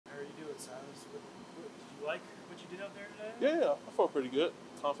you like what you did out there today? Yeah, I felt pretty good,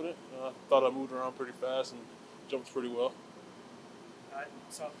 confident. I thought I moved around pretty fast and jumped pretty well. We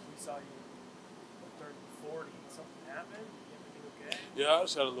saw you on third and 40. Something happened? Everything okay? Yeah, I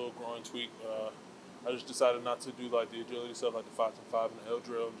just had a little groin tweak. I just decided not to do like the agility stuff, like the 5-10-5 and the L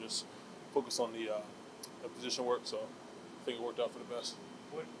drill, and just focus on the position work. So I think it worked out for the best.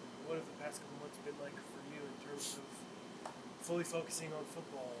 What have the past couple months been like for you in terms of fully focusing on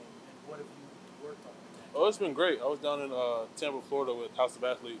football, and what have you worked on? Oh, it's been great. I was down in Tampa, Florida with House of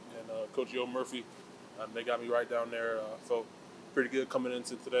Athlete and Coach Yo Murphy. They got me right down there. Felt pretty good coming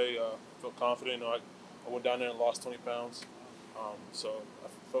into today. Felt confident. I went down there and lost 20 pounds. So I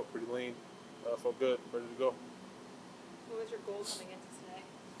felt pretty lean. Felt good, ready to go. What was your goal coming into today?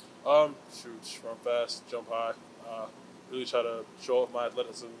 Just run fast, jump high. Really try to show off my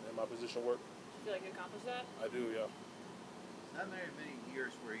athleticism and my position work. You feel like you accomplished that? I do, yeah. Not very many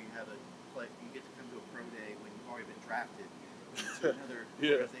years where you have you get to come to a pro day when you've already been drafted into another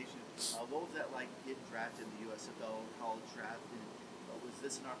organization. What was that like getting drafted in the USFL college draft? And was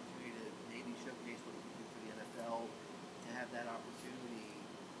this an opportunity to maybe showcase what you can do for the NFL, to have that opportunity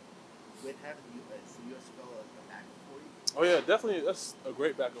with having the USFL a backup for you? Oh yeah, definitely. That's a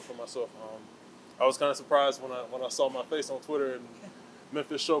great backup for myself. I was kind of surprised when I saw my face on Twitter and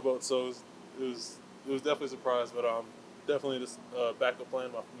Memphis Showboat, so it was definitely a surprise. But definitely this backup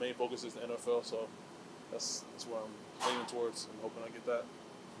plan. My main focus is the NFL, so that's where I'm leaning towards and hoping I get that.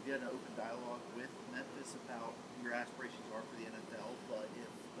 You had an open dialogue with Memphis about your aspirations are for the NFL, but if,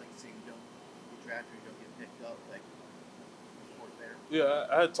 like, say, you don't get drafted, you don't get picked up, like, support there. Yeah,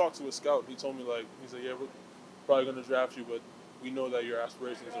 I had talked to a scout. He told me he said, yeah, we're probably going to draft you, but we know that your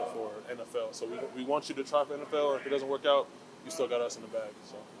aspirations are for NFL, so we want you to try for NFL. And if it doesn't work out, you still got us in the bag.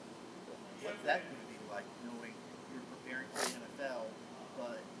 So, what's that going to be like, knowing you're preparing for the NFL,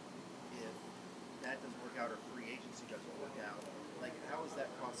 but if that doesn't work out or free agency doesn't work out, like, how is that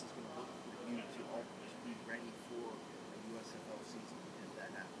process going to look for you to be ready for a USFL season if that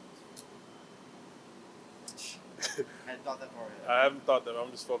happens? I hadn't thought that far ahead. I haven't thought that.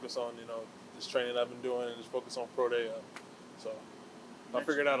 I'm just focused on this training I've been doing and just focus on pro day. So if I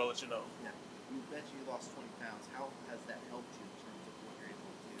figure it out, I'll let you know. Yeah. You mentioned you lost 20 pounds. How has that helped you in terms of what you're able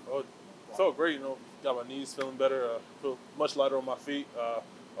to do? Oh, it felt great. Got my knees feeling better. Feel much lighter on my feet. I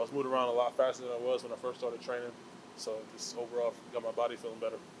was moving around a lot faster than I was when I first started training. So just overall, got my body feeling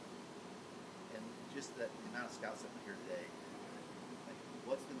better. And just the amount of scouts that were here today, like,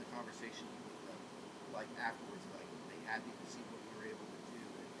 what's been the conversation with them like afterwards? Like, are they happy to see what you were able to do,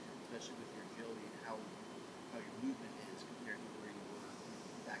 and especially with your agility and how your movement is compared to where you were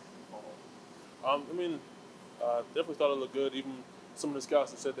back in the fall? Definitely thought it looked good. Even some of the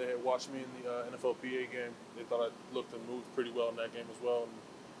scouts that said they had watched me in the NFLPA game, they thought I looked and moved pretty well in that game as well. And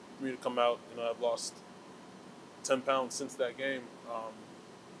for me to come out, I've lost 10 pounds since that game. I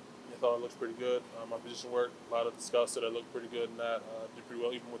thought it looked pretty good. My position work, a lot of the scouts said I looked pretty good in that. Did pretty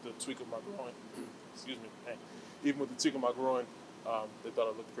well, even with the tweak of my groin. Excuse me. Even with the tweak of my groin, they thought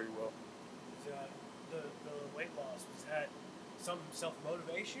I looked pretty well. The weight loss, was that some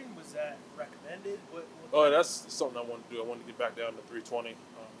self-motivation? Was that recommended? That's something I wanted to do. I wanted to get back down to 320. I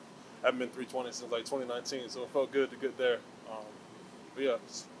haven't been 320 since like 2019, so it felt good to get there. But yeah,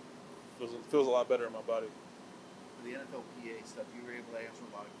 it feels a lot better in my body. For the NFLPA stuff, you were able to answer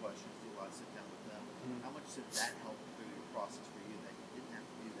a lot of questions, do a lot of sit down with them. Mm-hmm. How much did that help through your process for you, that you didn't have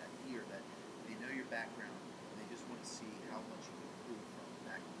to do that here, that they know your background and they just want to see how much you can improve from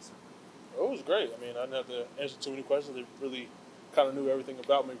back in the summer? It was great. I didn't have to answer too many questions. They really kind of knew everything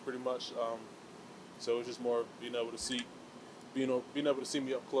about me pretty much. So it was just more being able to see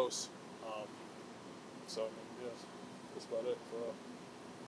me up close. That's about it for